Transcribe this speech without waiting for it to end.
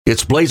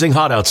It's blazing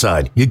hot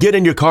outside. You get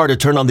in your car to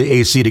turn on the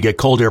AC to get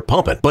cold air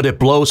pumping, but it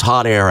blows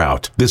hot air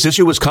out. This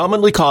issue is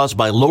commonly caused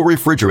by low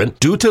refrigerant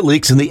due to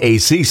leaks in the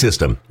AC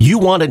system. You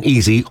want an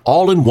easy,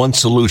 all-in-one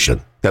solution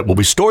that will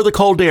restore the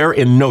cold air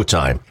in no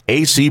time.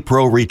 AC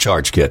Pro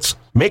Recharge Kits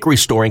make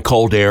restoring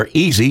cold air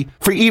easy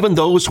for even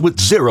those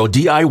with zero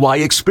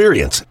DIY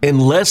experience in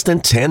less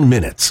than 10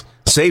 minutes.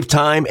 Save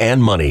time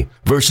and money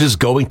versus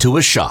going to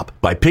a shop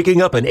by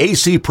picking up an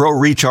AC Pro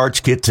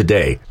Recharge Kit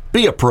today.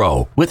 Be a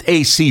pro with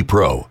AC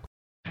Pro.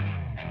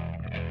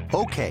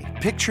 Okay,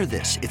 picture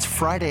this. It's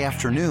Friday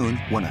afternoon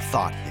when a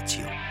thought hits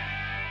you.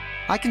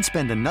 I can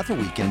spend another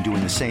weekend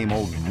doing the same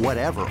old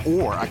whatever,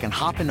 or I can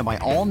hop into my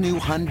all-new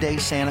Hyundai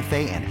Santa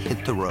Fe and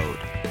hit the road.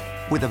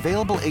 With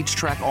available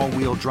H-Track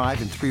all-wheel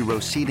drive and 3-row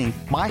seating,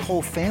 my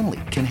whole family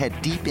can head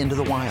deep into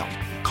the wild.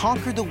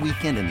 Conquer the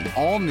weekend in the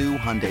all-new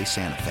Hyundai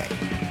Santa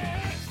Fe.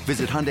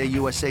 Visit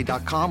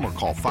HyundaiUSA.com or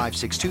call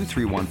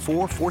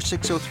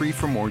 562-314-4603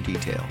 for more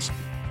details.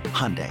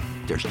 Hyundai,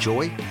 there's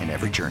joy in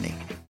every journey.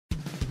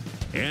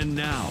 And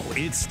now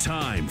it's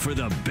time for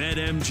the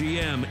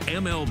BetMGM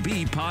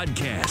MLB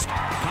podcast,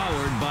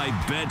 powered by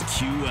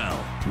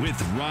BetQL, with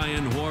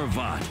Ryan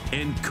Horvat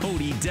and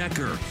Cody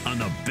Decker on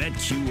the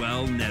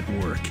BetQL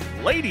network.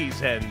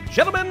 Ladies and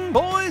gentlemen,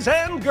 boys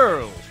and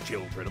girls,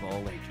 children of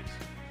all ages,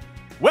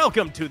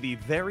 welcome to the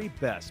very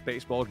best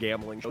baseball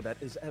gambling show that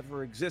has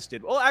ever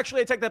existed. Well,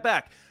 actually, I take that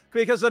back,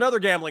 because another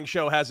gambling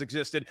show has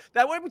existed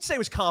that I would say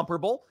was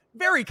comparable,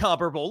 very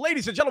comparable.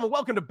 Ladies and gentlemen,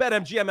 welcome to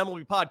BetMGM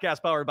MLB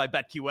podcast powered by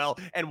BetQL.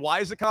 And why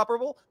is it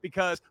comparable?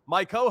 Because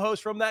my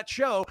co-host from that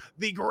show,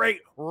 the great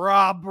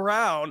Rob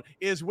Brown,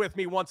 is with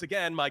me once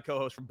again, my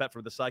co-host from Bet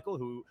for the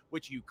Cycle,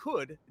 which you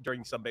could,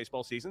 during some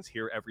baseball seasons,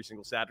 hear every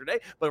single Saturday.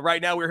 But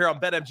right now we're here on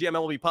BetMGM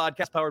MLB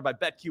podcast powered by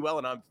BetQL,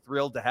 and I'm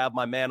thrilled to have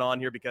my man on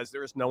here because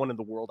there is no one in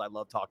the world I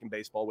love talking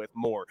baseball with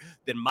more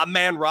than my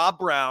man Rob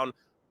Brown.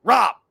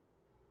 Rob,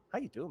 how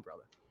you doing,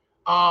 brother?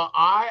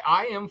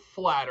 I am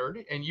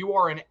flattered, and you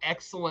are an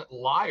excellent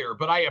liar,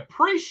 but I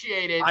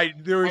appreciate it.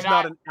 There is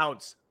not an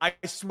ounce. I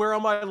swear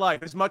on my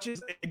life, as much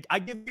as I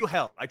give you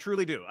hell, I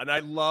truly do. And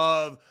I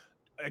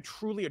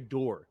truly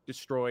adore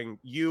destroying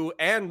you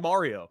and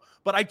Mario,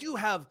 but I do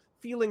have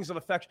feelings of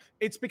affection.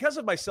 It's because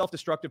of my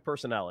self-destructive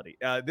personality.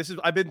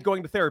 I've been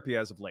going to therapy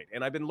as of late,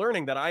 and I've been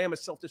learning that I am a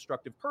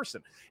self-destructive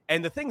person.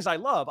 And the things I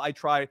love, I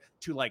try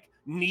to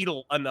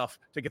needle enough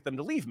to get them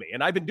to leave me.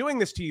 And I've been doing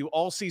this to you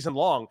all season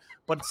long,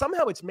 but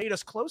somehow it's made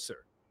us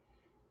closer.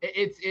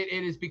 It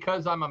is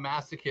because I'm a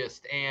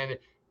masochist, and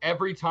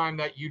every time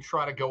that you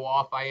try to go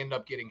off, I end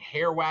up getting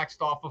hair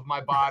waxed off of my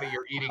body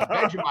or eating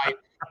Vegemite,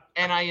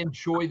 and I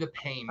enjoy the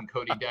pain,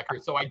 Cody Decker.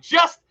 So I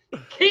just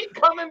keep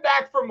coming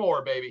back for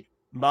more, baby.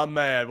 My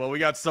man. Well, we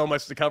got so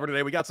much to cover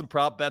today. We got some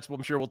prop bets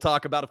I'm sure we'll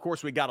talk about. Of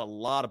course, we got a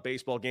lot of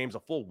baseball games, a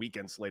full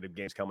weekend slate of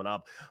games coming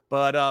up.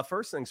 But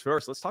first things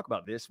first, let's talk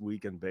about this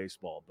week in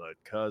baseball.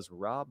 Because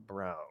Rob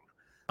Brown,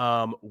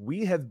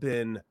 we have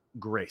been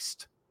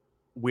graced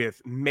with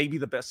maybe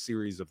the best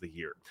series of the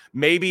year.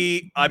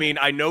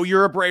 I know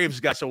you're a Braves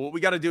guy, so what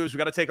we got to do is we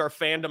got to take our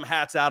fandom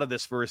hats out of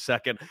this for a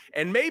second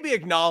and maybe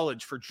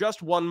acknowledge for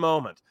just one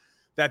moment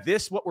that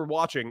what we're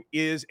watching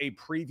is a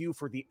preview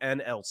for the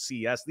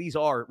NLCS. These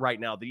are right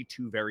now the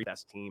two very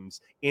best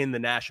teams in the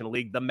National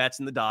League, the Mets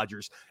and the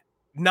Dodgers.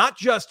 Not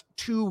just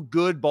two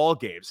good ball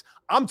games.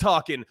 I'm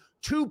talking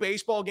two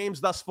baseball games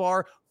thus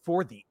far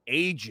for the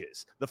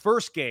ages. The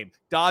first game,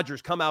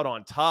 Dodgers come out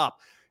on top.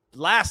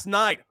 Last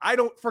night,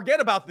 don't forget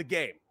about the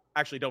game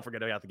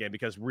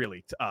because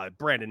really,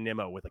 Brandon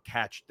Nimmo with a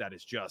catch that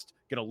is just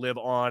going to live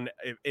on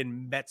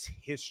in Mets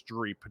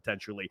history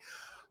potentially.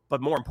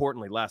 But more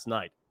importantly, last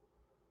night,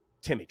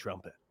 Timmy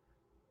Trumpet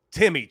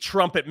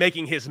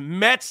making his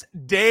Mets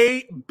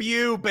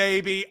debut,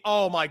 baby.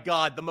 Oh, my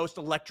God. The most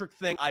electric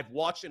thing I've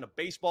watched in a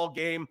baseball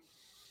game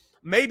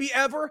maybe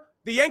ever.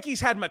 The Yankees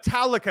had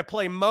Metallica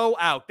play Mo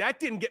out. That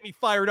didn't get me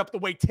fired up the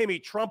way Timmy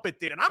Trumpet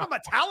did, and I'm a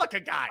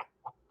Metallica guy.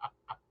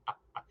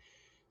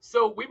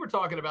 So we were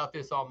talking about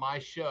this on my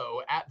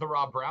show, at The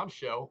Rob Brown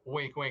Show,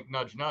 wink, wink,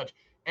 nudge, nudge.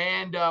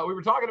 And we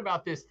were talking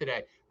about this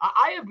today.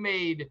 I have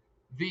made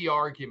the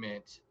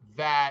argument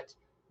that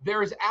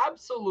there is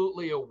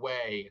absolutely a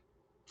way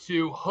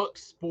to hook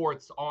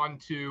sports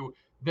onto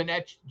the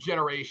next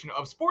generation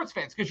of sports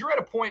fans, because you're at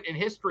a point in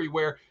history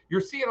where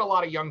you're seeing a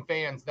lot of young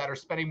fans that are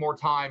spending more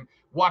time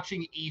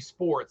watching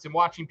esports and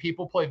watching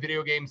people play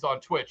video games on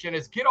Twitch. And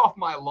as get off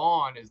my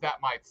lawn as that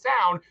might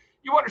sound,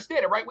 you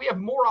understand it, right? We have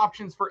more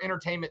options for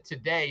entertainment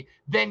today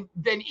than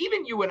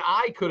even you and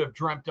I could have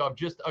dreamt of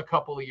just a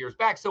couple of years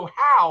back. So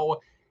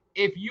how,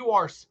 if you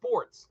are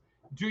sports,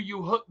 do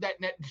you hook that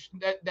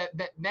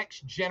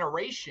next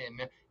generation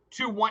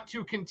to want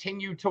to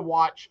continue to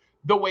watch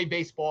the way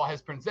baseball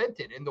has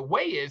presented? And the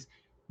way is,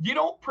 you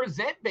don't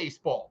present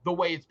baseball the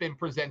way it's been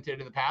presented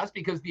in the past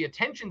because the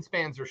attention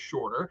spans are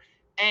shorter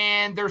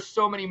and there's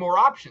so many more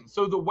options.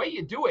 So the way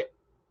you do it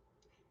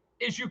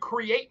is you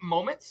create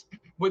moments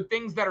with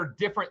things that are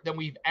different than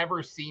we've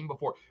ever seen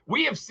before.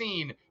 We have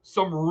seen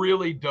some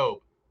really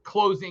dope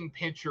closing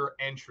pitcher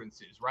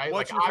entrances, right?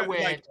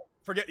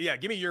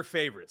 Give me your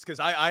favorites, because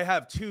I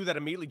have two that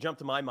immediately jump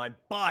to my mind,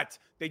 but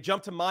they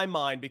jump to my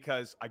mind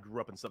because I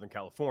grew up in Southern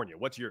California.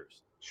 What's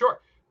yours?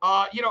 Sure.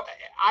 I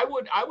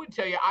would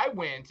tell you I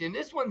went, and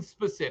this one's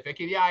specific,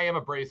 and yeah, I am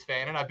a Braves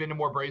fan, and I've been to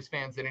more Braves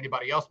fans than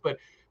anybody else, but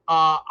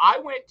I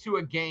went to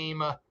a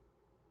game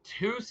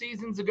 2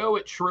 seasons ago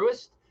at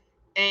Truist,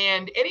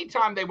 and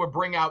anytime they would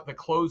bring out the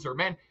closer,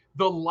 man,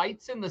 the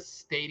lights in the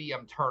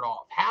stadium turn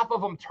off. Half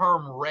of them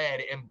turn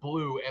red and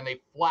blue, and they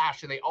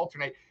flash and they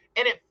alternate.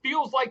 And it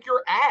feels like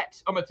you're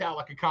at a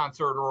Metallica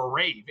concert or a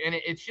rave. And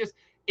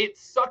it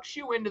sucks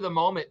you into the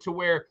moment to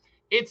where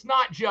it's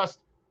not just,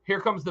 here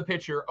comes the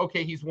pitcher.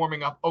 Okay, he's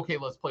warming up. Okay,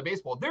 let's play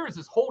baseball. There is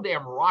this whole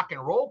damn rock and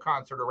roll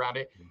concert around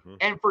it. Mm-hmm.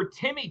 And for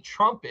Timmy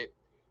Trumpet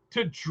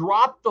to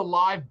drop the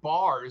live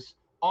bars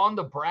on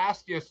the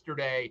brass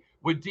yesterday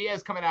with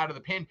Diaz coming out of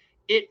the pen,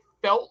 it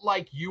felt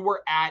like you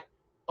were at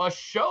a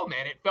show,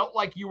 man. It felt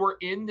like you were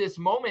in this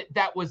moment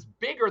that was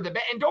bigger than,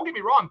 and don't get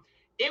me wrong,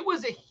 it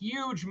was a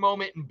huge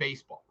moment in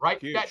baseball,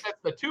 right? That's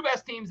the 2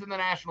 best teams in the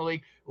National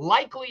League,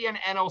 likely an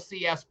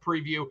NLCS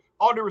preview.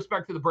 All due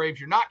respect to the Braves,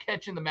 you're not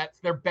catching the Mets.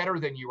 They're better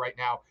than you right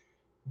now.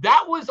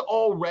 That was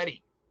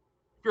already,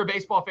 if you're a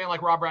baseball fan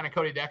like Rob Brown and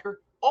Cody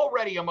Decker,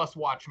 already a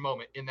must-watch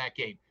moment in that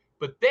game.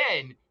 But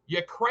then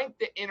you crank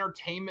the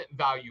entertainment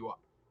value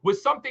up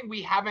with something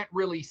we haven't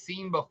really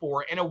seen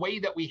before in a way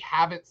that we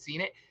haven't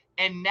seen it.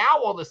 And now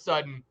all of a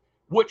sudden,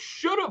 what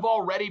should have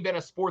already been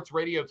a sports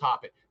radio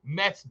topic,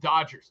 Mets,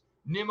 Dodgers,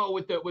 Nimmo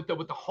with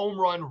the home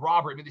run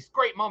robbery. I mean, this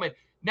great moment.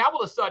 Now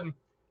all of a sudden,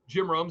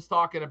 Jim Rome's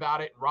talking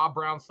about it, Rob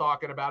Brown's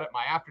talking about it,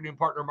 my afternoon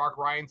partner Mark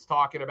Ryan's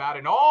talking about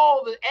it,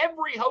 and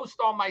every host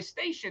on my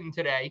station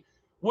today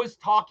was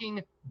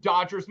talking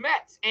Dodgers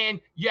Mets. And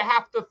you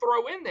have to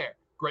throw in there,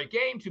 great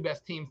game, 2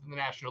 best teams in the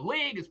National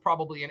League. It's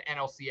probably an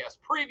NLCS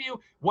preview.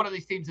 One of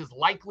these teams is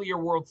likely your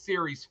World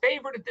Series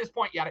favorite at this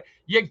point.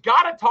 You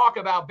got to talk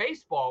about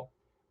baseball.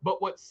 But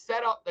what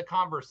set up the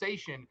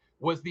conversation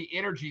was the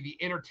energy,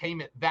 the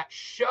entertainment, that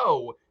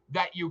show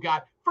that you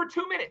got for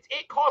 2 minutes.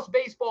 It cost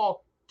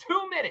baseball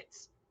 2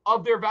 minutes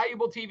of their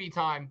valuable TV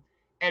time,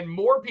 and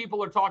more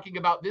people are talking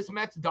about this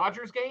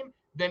Mets-Dodgers game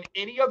than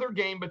any other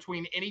game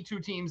between any 2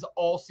 teams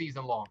all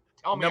season long.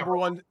 Tell me.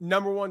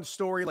 Number one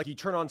story, like you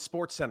turn on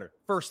SportsCenter.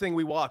 First thing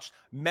we watched,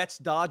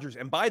 Mets-Dodgers.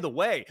 And by the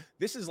way,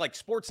 this is like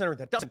SportsCenter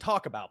that doesn't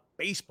talk about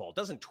baseball,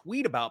 doesn't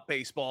tweet about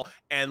baseball.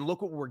 And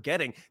look what we're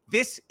getting.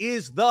 This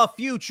is the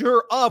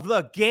future of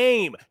the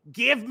game.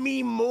 Give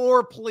me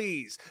more,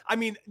 please. I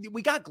mean,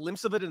 we got a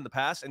glimpse of it in the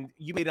past, and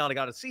you may not have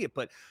got to see it.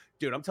 But,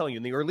 dude, I'm telling you,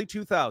 in the early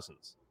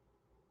 2000s,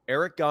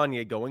 Eric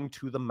Gagne going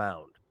to the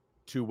mound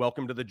to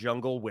Welcome to the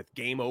Jungle with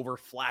Game Over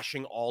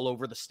flashing all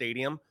over the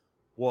stadium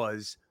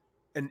was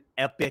an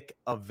epic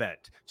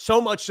event.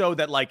 So much so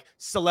that like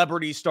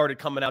celebrities started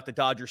coming out to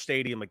Dodger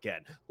Stadium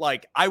again.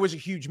 Like I was a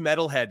huge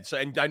metalhead, so,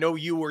 and I know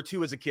you were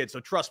too as a kid. So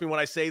trust me when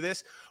I say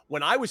this,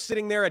 when I was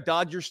sitting there at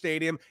Dodger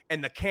Stadium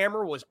and the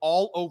camera was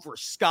all over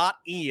Scott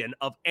Ian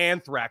of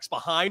Anthrax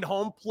behind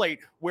home plate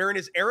wearing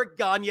his Eric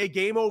Gagne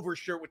Game Over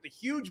shirt with the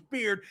huge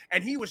beard,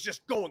 and he was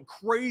just going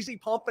crazy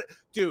pumping.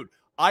 Dude,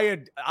 I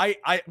had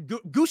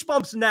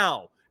goosebumps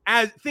now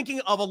as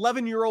thinking of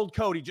 11-year-old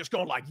Cody just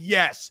going like,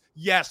 yes,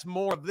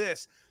 more of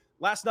this.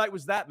 Last night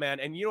was that, man.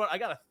 And you know what? I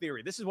got a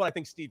theory. This is what I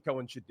think Steve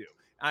Cohen should do.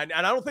 And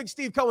I don't think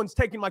Steve Cohen's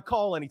taking my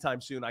call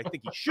anytime soon. I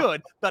think he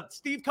should. But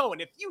Steve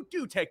Cohen, if you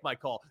do take my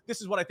call,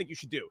 this is what I think you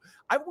should do.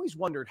 I've always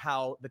wondered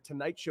how the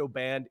Tonight Show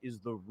band is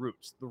The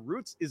Roots. The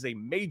Roots is a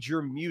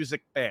major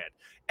music band.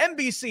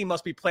 NBC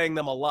must be paying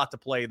them a lot to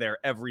play there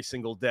every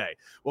single day.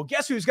 Well,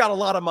 guess who's got a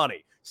lot of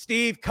money?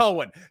 Steve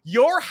Cohen.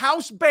 Your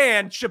house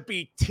band should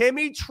be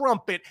Timmy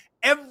Trumpet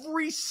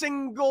every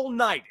single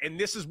night. And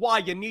this is why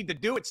you need to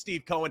do it,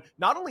 Steve Cohen.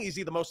 Not only is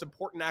he the most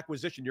important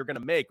acquisition you're going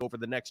to make over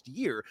the next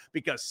year,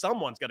 because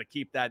someone's going to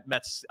keep that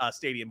Mets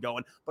stadium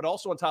going, but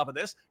also on top of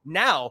this,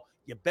 now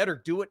you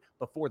better do it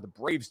before the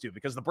Braves do,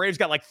 because the Braves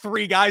got like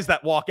 3 guys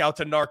that walk out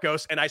to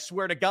Narcos. And I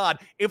swear to God,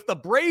 if the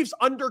Braves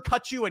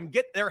undercut you and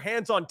get their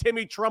hands on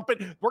Timmy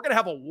Trumpet, we're going to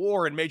have a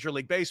war in Major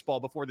League Baseball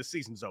before the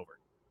season's over.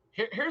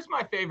 Here's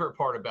my favorite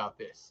part about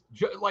this.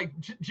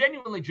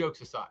 Genuinely,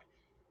 jokes aside.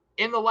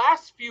 In the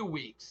last few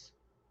weeks,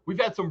 we've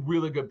had some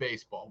really good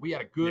baseball. We had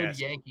a good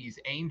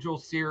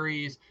Yankees-Angels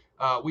series.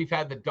 We've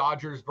had the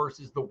Dodgers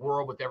versus the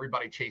world with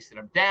everybody chasing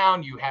them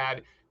down. You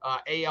had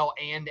AL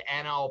and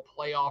NL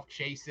playoff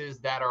chases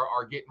that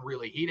are getting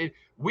really heated.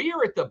 We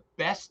are at the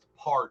best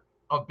part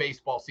of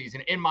baseball season,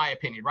 in my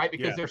opinion, right?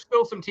 Because there's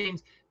still some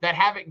teams that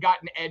haven't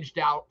gotten edged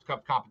out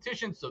of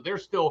competition, so they're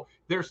still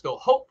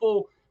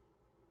hopeful.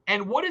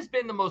 And what has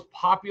been the most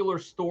popular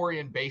story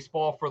in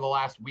baseball for the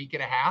last week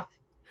and a half?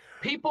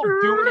 People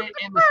doing it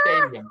in the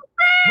stadium.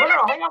 No,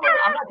 hang on.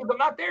 I'm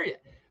not there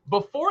yet.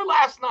 Before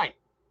last night,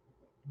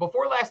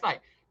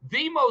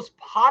 the most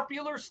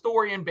popular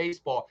story in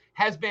baseball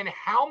has been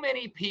how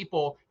many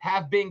people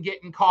have been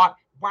getting caught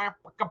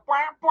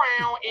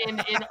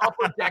in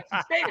upper decks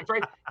and stadiums,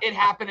 right? It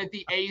happened at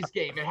the A's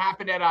game. It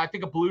happened at, I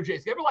think, a Blue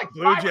Jays. There were like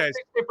 5 or 6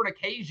 different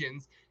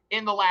occasions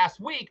in the last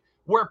week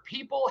where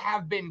people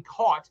have been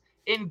caught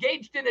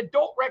engaged in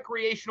adult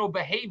recreational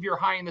behavior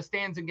high in the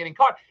stands and getting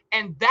caught.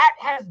 And that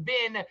has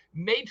been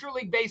Major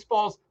League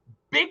Baseball's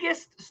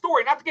biggest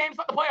story. Not the games,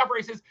 not the playoff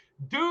races,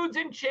 dudes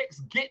and chicks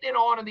getting it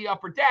on in the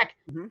upper deck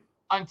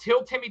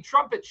until Timmy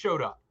Trumpet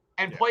showed up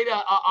and played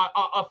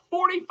a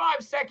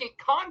 45-second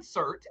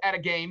concert at a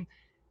game.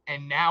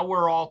 And now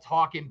we're all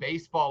talking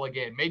baseball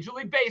again. Major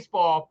League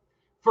Baseball,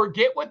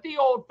 forget what the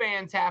old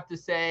fans have to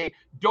say.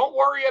 Don't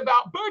worry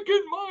about back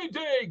in my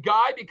day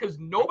guy, because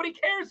nobody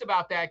cares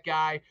about that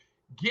guy.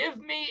 Give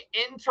me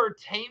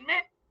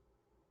entertainment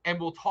and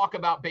we'll talk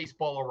about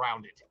baseball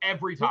around it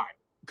every time.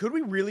 Could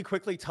we really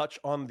quickly touch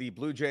on the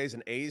Blue Jays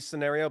and A's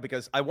scenario?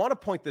 Because I want to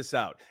point this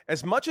out.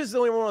 As much as they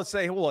want to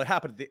say, well, it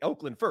happened at the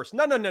Oakland first.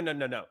 No.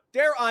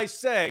 Dare I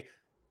say,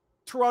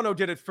 Toronto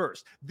did it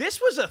first. This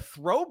was a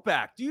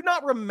throwback. Do you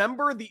not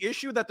remember the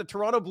issue that the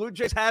Toronto Blue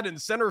Jays had in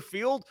center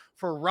field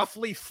for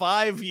roughly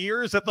 5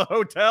 years at the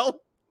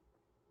hotel?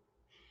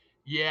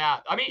 Yeah.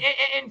 I mean,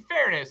 in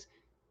fairness,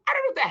 I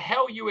don't know what the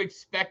hell you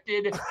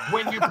expected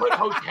when you put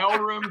hotel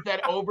rooms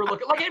that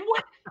overlook it. Like,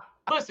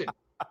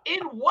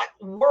 in what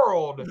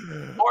world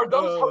are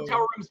those hotel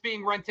rooms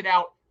being rented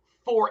out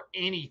for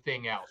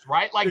anything else,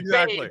 right? Like,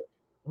 exactly. Babe,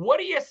 what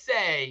do you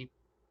say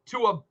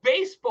to a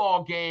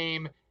baseball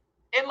game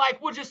and,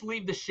 like, we'll just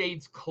leave the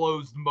shades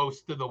closed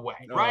most of the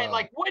way, right?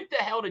 Like, what the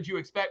hell did you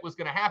expect was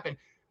going to happen?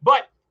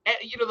 But,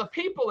 the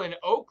people in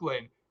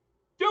Oakland,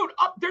 dude,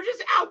 they're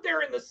just out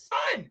there in the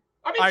sun.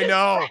 I mean, I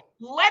know.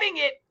 Letting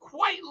it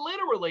quite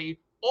literally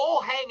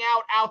all hang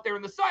out there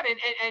in the sun.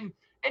 And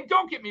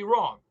don't get me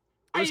wrong.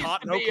 It was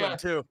hot in Oakland,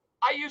 too.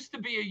 I used to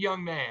be a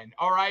young man,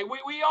 all right?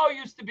 We all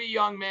used to be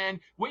young men.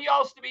 We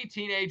all used to be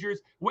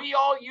teenagers. We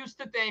all used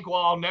to think,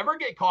 well, I'll never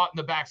get caught in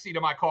the backseat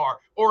of my car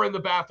or in the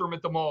bathroom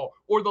at the mall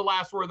or the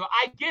last word.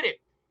 I get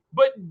it.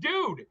 But,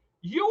 dude,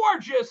 you are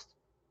just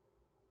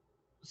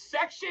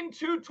Section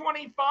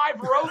 225,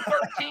 row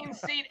 13,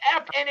 seat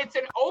F, and it's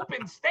an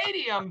open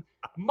stadium.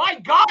 My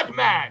God,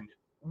 man,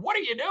 what are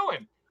you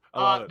doing?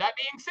 That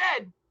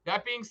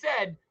being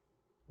said,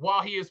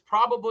 while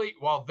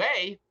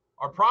they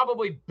are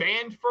probably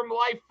banned from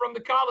life from the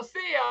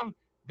Coliseum,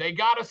 they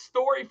got a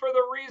story for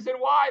the reason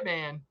why,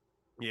 man.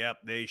 Yep,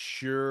 they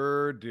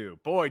sure do.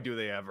 Boy, do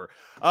they ever.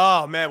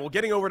 Oh, man, well,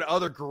 getting over to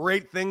other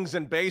great things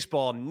in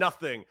baseball,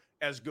 nothing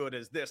as good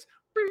as this.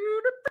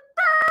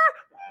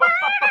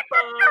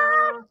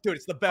 Dude,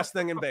 it's the best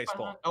thing in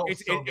baseball. Oh,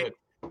 it's so good.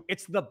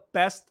 It's the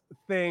best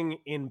thing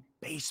in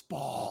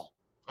baseball.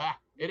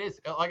 It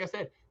is. Like I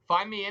said,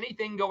 find me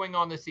anything going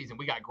on this season.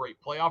 We got great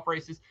playoff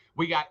races.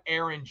 We got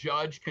Aaron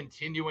Judge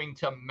continuing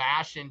to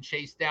mash and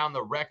chase down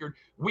the record.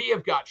 We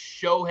have got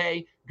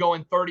Shohei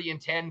going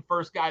 30-10.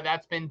 First guy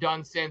that's been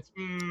done since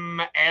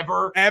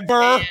ever.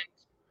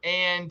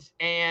 And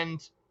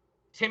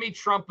Timmy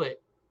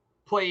Trumpet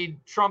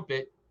played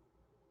trumpet,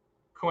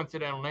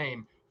 coincidental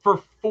name, for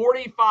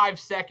 45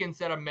 seconds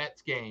at a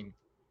Mets game.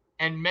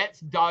 And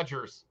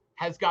Mets-Dodgers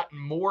has gotten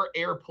more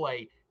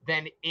airplay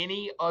than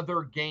any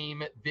other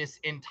game this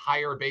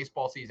entire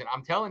baseball season.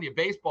 I'm telling you,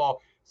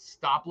 baseball,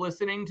 stop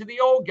listening to the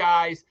old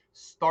guys,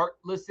 start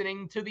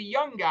listening to the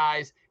young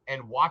guys,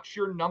 and watch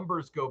your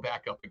numbers go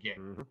back up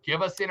again.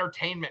 Give us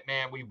entertainment,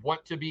 man. We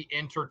want to be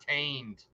entertained.